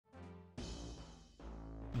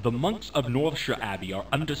The monks of Northshire Abbey are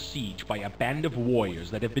under siege by a band of warriors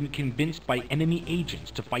that have been convinced by enemy agents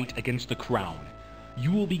to fight against the crown.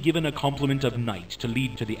 You will be given a complement of knights to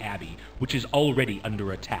lead to the abbey, which is already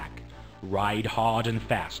under attack. Ride hard and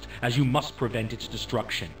fast, as you must prevent its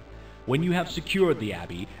destruction. When you have secured the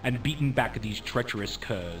abbey and beaten back these treacherous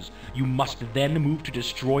curs, you must then move to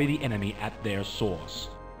destroy the enemy at their source.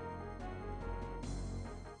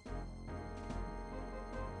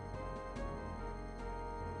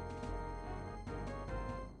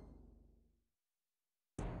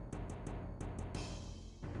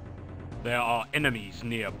 There are enemies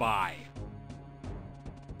nearby.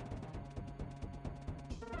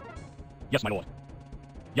 Yes, my lord.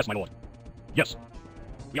 Yes, my lord. Yes.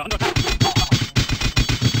 We are under attack.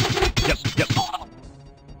 Yes, yes.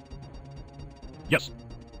 Yes.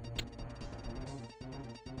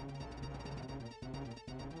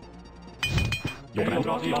 Your command.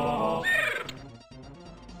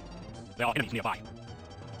 There are enemies nearby.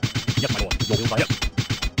 Yes, my lord. Your will, sire. Yes.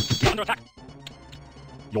 We are under attack.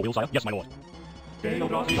 Your will, sire. Yes, my lord.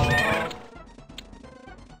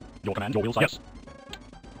 Your command. Your will, sire. Yes.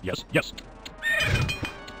 Yes, yes.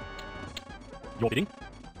 Your bidding?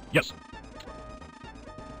 Yes.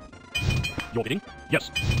 Your bidding? Yes.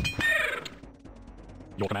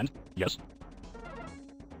 Your command? Yes.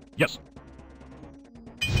 Yes.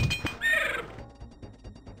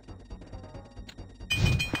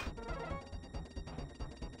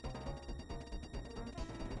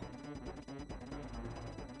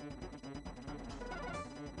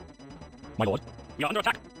 My lord, we are under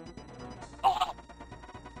attack.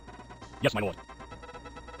 Yes, my lord.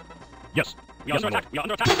 Yes. We are under attack. We are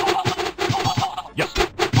under attack. Yes.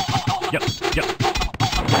 Yes. Yes.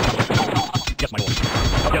 Yes, my lord.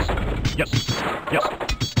 Yes. Yes. Yes.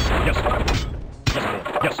 Yes. Yes, my lord.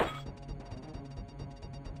 Yes.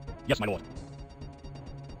 Yes, my lord.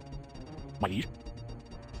 My liege.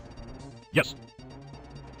 Yes.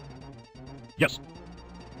 Yes.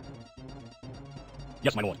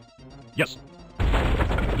 Yes, my lord. Yes.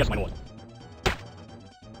 Yes, my lord.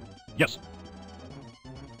 Yes.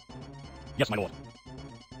 Yes, my lord.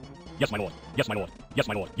 Yes, my lord. Yes, my lord. Yes,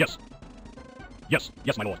 my lord. Yes. Yes.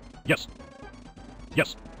 Yes, my lord. Yes.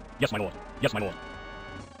 Yes. Yes, my lord. Yes, my lord.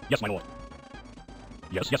 Yes, my lord.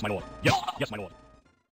 Yes. Yes, my lord. Yes. Yes, my lord.